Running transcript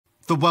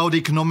The World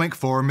Economic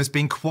Forum has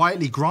been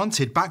quietly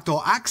granted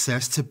backdoor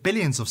access to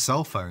billions of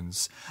cell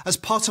phones as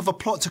part of a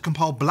plot to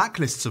compile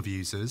blacklists of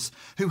users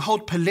who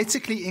hold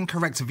politically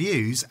incorrect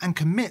views and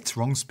commit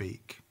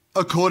wrong-speak.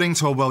 According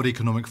to a World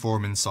Economic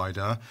Forum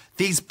insider,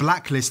 these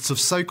blacklists of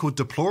so-called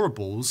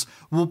deplorables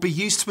will be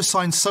used to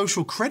assign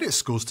social credit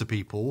scores to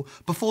people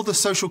before the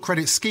social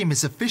credit scheme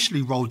is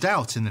officially rolled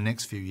out in the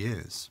next few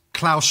years.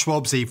 Klaus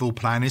Schwab's evil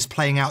plan is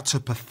playing out to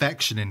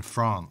perfection in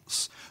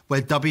France,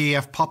 where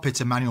WEF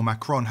puppet Emmanuel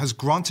Macron has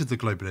granted the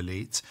global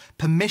elite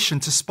permission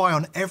to spy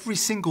on every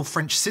single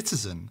French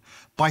citizen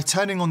by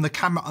turning on the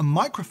camera and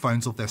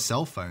microphones of their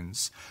cell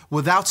phones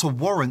without a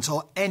warrant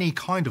or any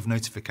kind of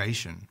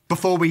notification.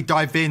 Before we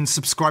dive in,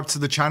 subscribe to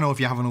the channel if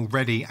you haven't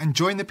already and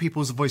join the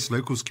People's Voice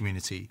Locals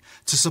community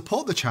to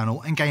support the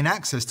channel and gain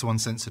access to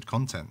uncensored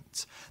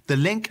content. The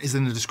link is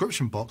in the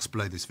description box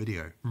below this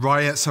video.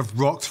 Riots have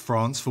rocked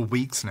France for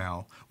weeks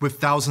now, with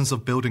thousands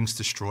of buildings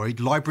destroyed,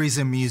 libraries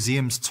and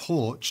museums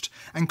torched,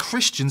 and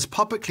Christians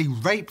publicly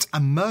raped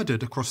and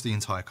murdered across the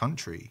entire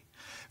country.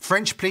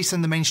 French police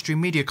and the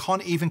mainstream media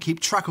can't even keep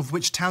track of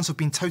which towns have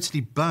been totally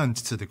burned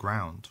to the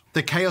ground.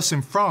 The chaos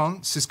in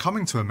France is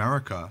coming to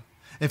America.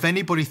 If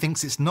anybody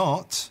thinks it's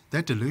not,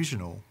 they're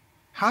delusional.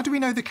 How do we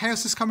know the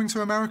chaos is coming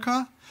to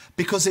America?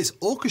 Because it's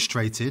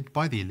orchestrated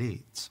by the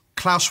elite.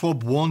 Klaus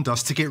Schwab warned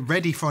us to get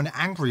ready for an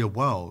angrier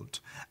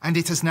world, and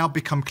it has now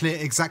become clear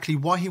exactly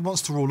why he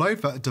wants to rule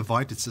over a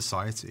divided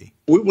society.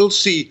 We will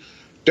see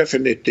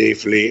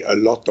definitively a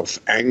lot of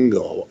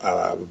anger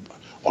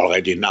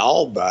already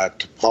now,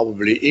 but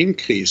probably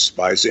increase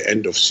by the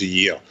end of the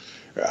year,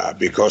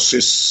 because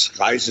this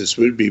crisis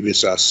will be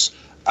with us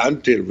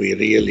until we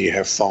really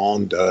have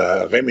found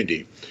a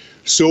remedy.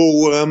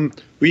 So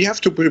we have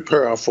to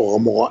prepare for a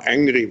more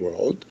angry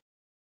world.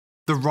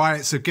 The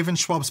riots have given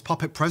Schwab's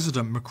puppet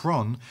president,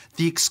 Macron,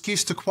 the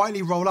excuse to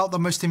quietly roll out the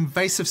most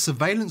invasive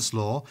surveillance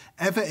law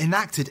ever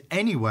enacted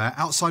anywhere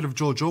outside of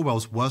George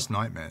Orwell's worst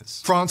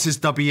nightmares. France's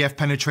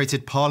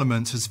WEF-penetrated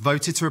parliament has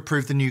voted to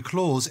approve the new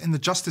clause in the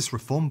Justice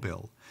Reform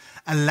Bill,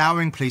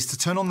 allowing police to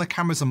turn on the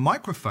cameras and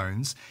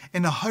microphones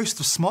in a host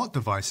of smart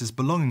devices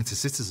belonging to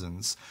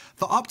citizens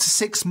for up to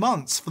 6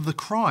 months for the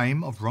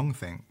crime of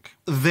wrongthink.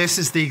 This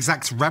is the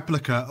exact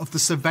replica of the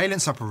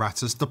surveillance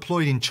apparatus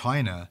deployed in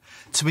China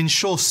to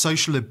ensure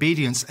social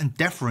obedience and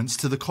deference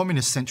to the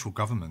communist central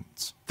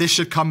government. This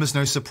should come as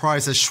no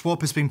surprise, as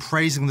Schwab has been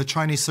praising the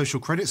Chinese social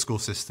credit score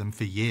system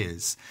for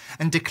years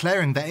and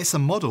declaring that it's a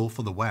model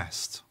for the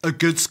West. A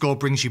good score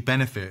brings you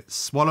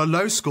benefits, while a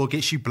low score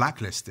gets you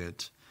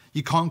blacklisted.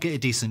 You can't get a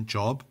decent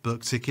job,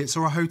 book tickets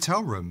or a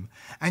hotel room,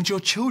 and your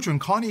children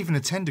can't even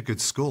attend a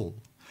good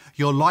school.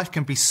 Your life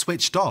can be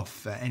switched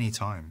off at any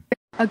time.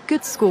 A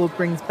good score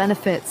brings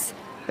benefits,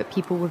 but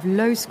people with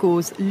low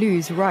scores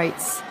lose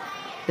rights.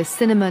 The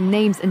cinema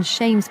names and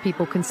shames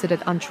people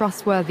considered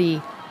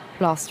untrustworthy,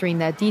 plastering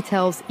their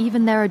details,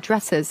 even their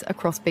addresses,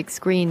 across big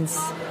screens.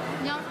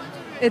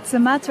 It's a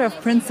matter of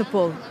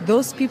principle.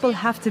 Those people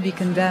have to be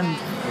condemned.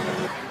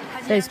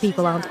 Those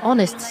people aren't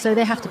honest, so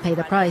they have to pay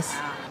the price.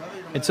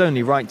 It's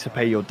only right to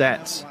pay your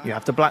debts. You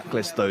have to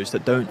blacklist those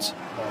that don't.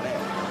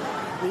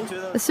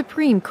 The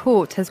Supreme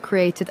Court has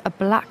created a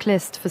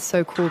blacklist for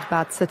so-called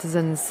bad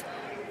citizens,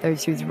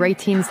 those whose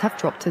ratings have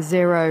dropped to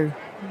 0.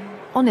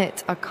 On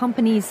it are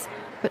companies,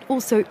 but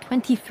also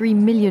 23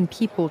 million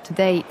people to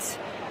date.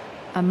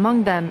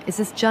 Among them is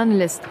this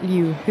journalist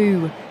Liu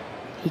Hu.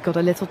 He got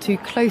a little too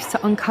close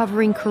to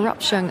uncovering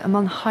corruption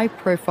among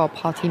high-profile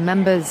party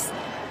members.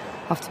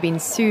 After being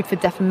sued for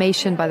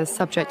defamation by the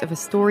subject of a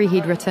story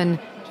he'd written,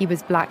 he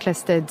was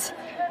blacklisted.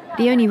 But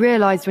he only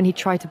realized when he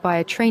tried to buy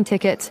a train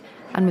ticket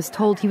and was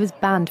told he was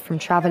banned from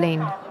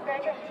traveling.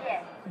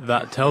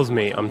 That tells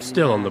me I'm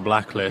still on the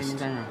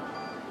blacklist.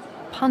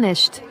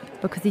 Punished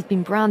because he's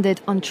been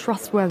branded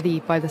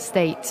untrustworthy by the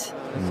state.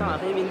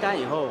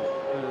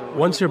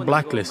 Once you're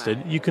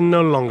blacklisted, you can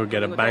no longer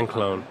get a bank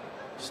loan,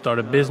 start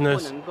a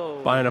business,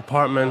 buy an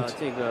apartment,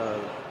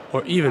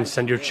 or even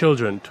send your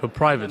children to a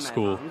private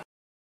school.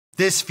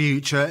 This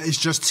future is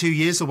just 2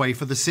 years away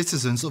for the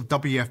citizens of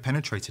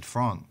WEF-penetrated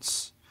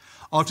France.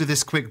 After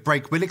this quick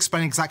break, we'll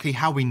explain exactly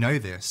how we know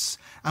this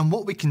and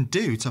what we can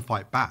do to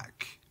fight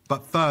back.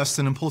 But first,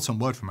 an important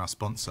word from our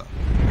sponsor.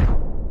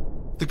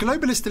 The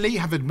globalist elite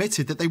have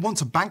admitted that they want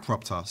to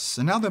bankrupt us,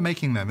 and now they're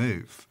making their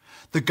move.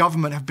 The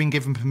government have been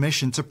given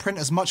permission to print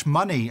as much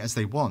money as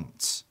they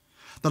want.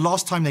 The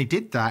last time they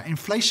did that,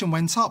 inflation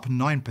went up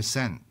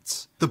 9%.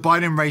 The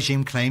Biden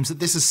regime claims that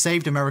this has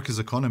saved America's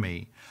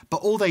economy,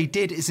 but all they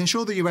did is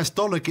ensure the US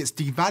dollar gets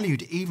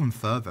devalued even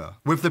further.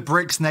 With the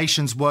BRICS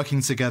nations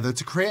working together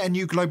to create a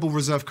new global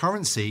reserve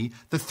currency,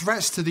 the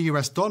threats to the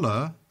US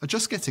dollar are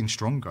just getting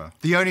stronger.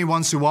 The only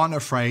ones who aren't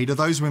afraid are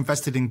those who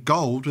invested in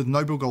gold with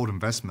Noble Gold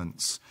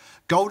Investments.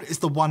 Gold is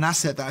the one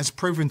asset that has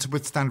proven to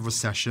withstand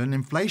recession,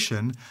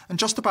 inflation, and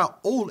just about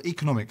all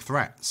economic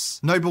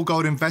threats. Noble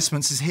Gold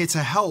Investments is here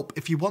to help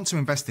if you want to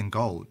invest in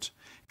gold.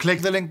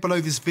 Click the link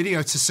below this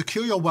video to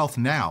secure your wealth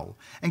now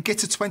and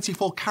get a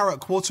 24-karat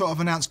quarter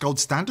of an ounce gold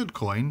standard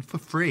coin for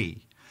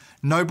free.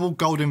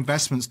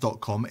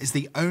 NobleGoldInvestments.com is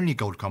the only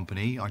gold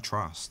company I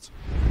trust.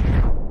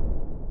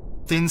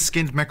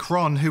 Thin-skinned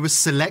Macron, who was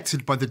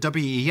selected by the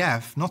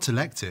WEF, not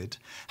elected,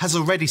 has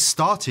already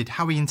started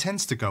how he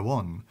intends to go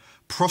on,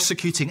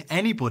 prosecuting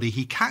anybody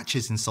he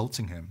catches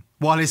insulting him.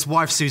 While his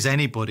wife sues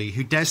anybody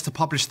who dares to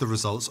publish the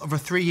results of a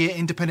 3-year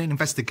independent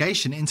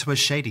investigation into a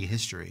shady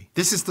history.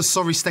 This is the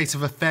sorry state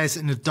of affairs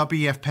in a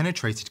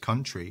WEF-penetrated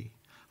country.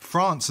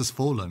 France has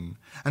fallen,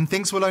 and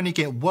things will only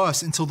get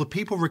worse until the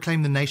people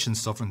reclaim the nation's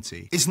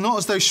sovereignty. It's not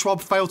as though Schwab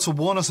failed to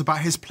warn us about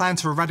his plan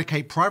to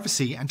eradicate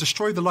privacy and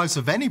destroy the lives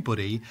of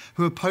anybody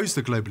who opposed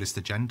the globalist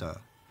agenda.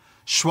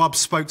 Schwab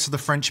spoke to the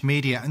French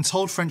media and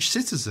told French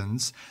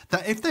citizens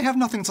that if they have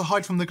nothing to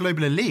hide from the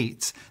global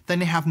elite, then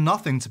they have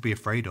nothing to be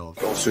afraid of.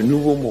 Dans ce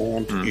nouveau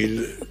monde,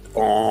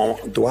 on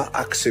doit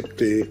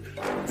accepter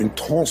une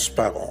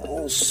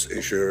transparence,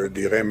 et je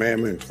dirais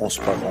même une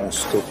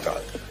transparence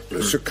totale.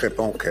 Le secret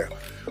bancaire.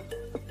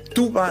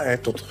 Tout va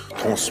être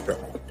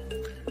transparent.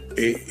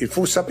 Et il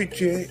faut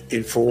s'habituer,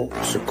 il faut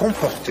se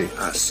comporter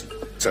ainsi.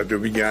 Ça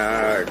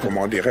devient,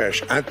 comment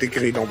dirais-je,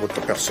 intégré dans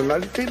votre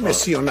personnalité, mais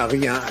si on n'a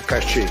rien à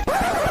cacher,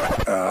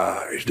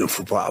 il ne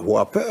faut pas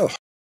avoir peur.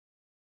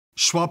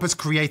 Schwab has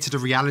created a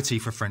reality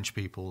for French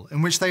people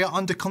in which they are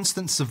under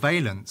constant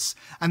surveillance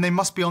and they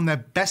must be on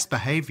their best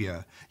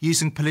behaviour,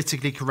 using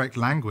politically correct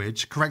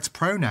language, correct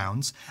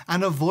pronouns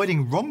and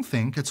avoiding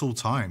wrongthink at all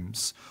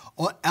times,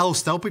 or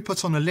else they'll be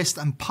put on a list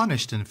and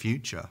punished in the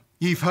future.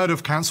 You've heard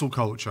of cancel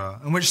culture,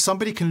 in which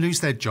somebody can lose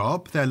their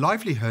job, their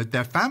livelihood,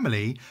 their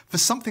family for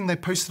something they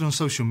posted on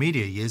social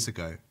media years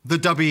ago. The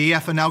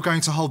WEF are now going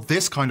to hold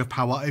this kind of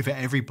power over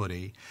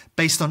everybody,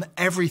 based on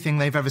everything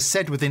they've ever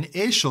said within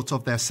earshot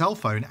of their cell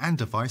phone and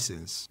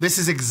devices. This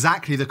is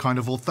exactly the kind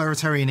of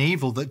authoritarian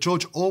evil that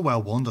George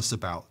Orwell warned us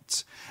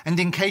about. And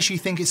in case you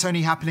think it's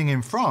only happening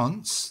in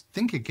France,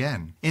 think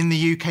again. In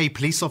the UK,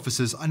 police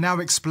officers are now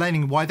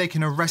explaining why they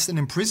can arrest and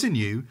imprison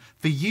you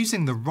for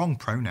using the wrong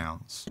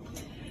pronouns.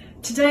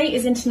 Today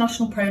is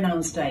International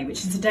Pronouns Day,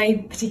 which is a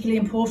day particularly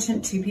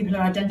important to people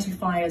who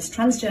identify as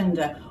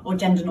transgender or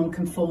gender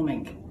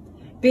non-conforming.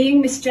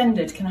 Being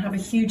misgendered can have a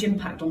huge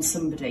impact on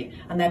somebody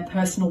and their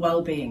personal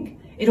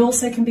well-being. It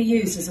also can be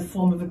used as a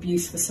form of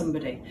abuse for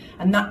somebody,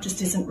 and that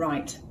just isn't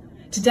right.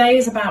 Today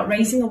is about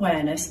raising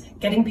awareness,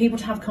 getting people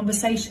to have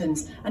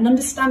conversations, and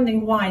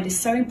understanding why it is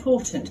so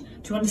important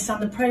to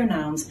understand the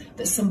pronouns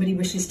that somebody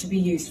wishes to be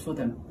used for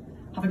them.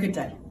 Have a good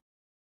day.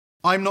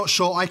 I'm not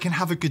sure I can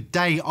have a good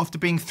day after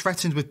being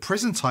threatened with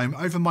prison time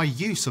over my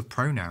use of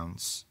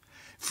pronouns.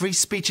 Free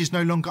speech is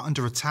no longer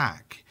under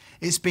attack.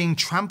 It's being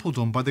trampled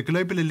on by the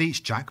global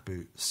elite's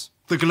jackboots.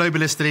 The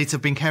globalist elite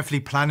have been carefully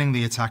planning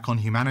the attack on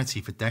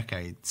humanity for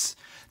decades.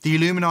 The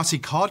Illuminati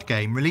card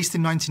game, released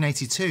in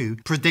 1982,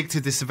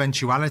 predicted this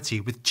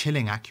eventuality with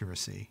chilling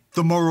accuracy.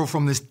 The moral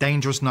from this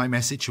dangerous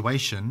nightmare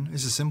situation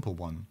is a simple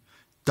one.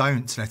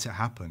 Don't let it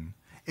happen.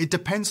 It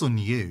depends on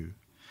you.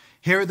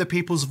 Here at The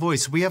People's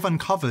Voice, we have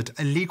uncovered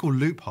a legal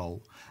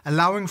loophole,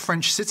 allowing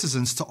French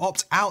citizens to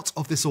opt out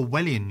of this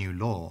Orwellian new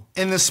law.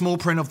 In the small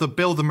print of the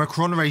bill, the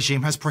Macron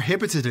regime has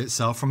prohibited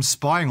itself from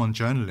spying on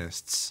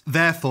journalists.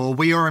 Therefore,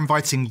 we are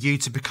inviting you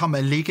to become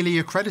a legally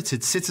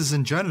accredited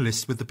citizen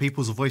journalist with The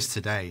People's Voice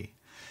today.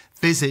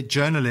 Visit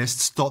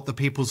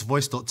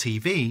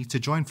journalists.thepeoplesvoice.tv to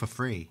join for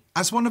free.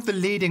 As one of the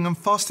leading and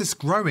fastest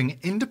growing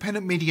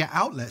independent media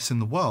outlets in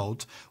the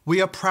world, we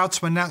are proud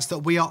to announce that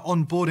we are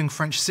onboarding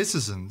French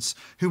citizens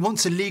who want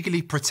to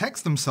legally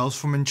protect themselves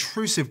from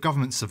intrusive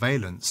government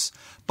surveillance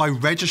by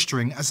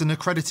registering as an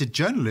accredited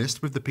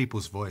journalist with The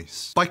People's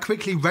Voice. By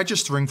quickly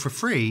registering for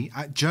free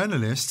at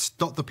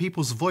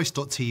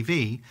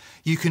journalists.thepeoplesvoice.tv,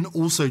 you can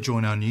also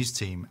join our news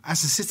team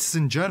as a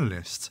citizen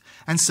journalist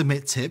and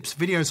submit tips,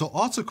 videos or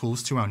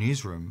articles to our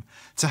newsroom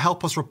to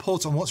help us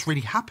report on what's really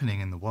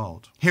happening in the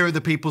world. Here at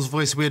The People's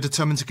Voice, we are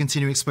determined to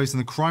continue exposing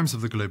the crimes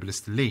of the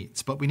globalist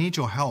elite, but we need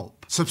your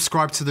help.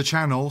 Subscribe to the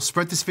channel,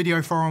 spread this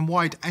video far and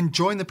wide, and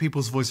join the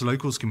People's Voice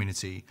Locals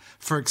community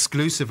for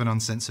exclusive and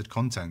uncensored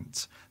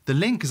content. The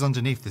link is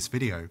underneath this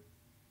video.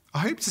 I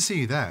hope to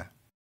see you there.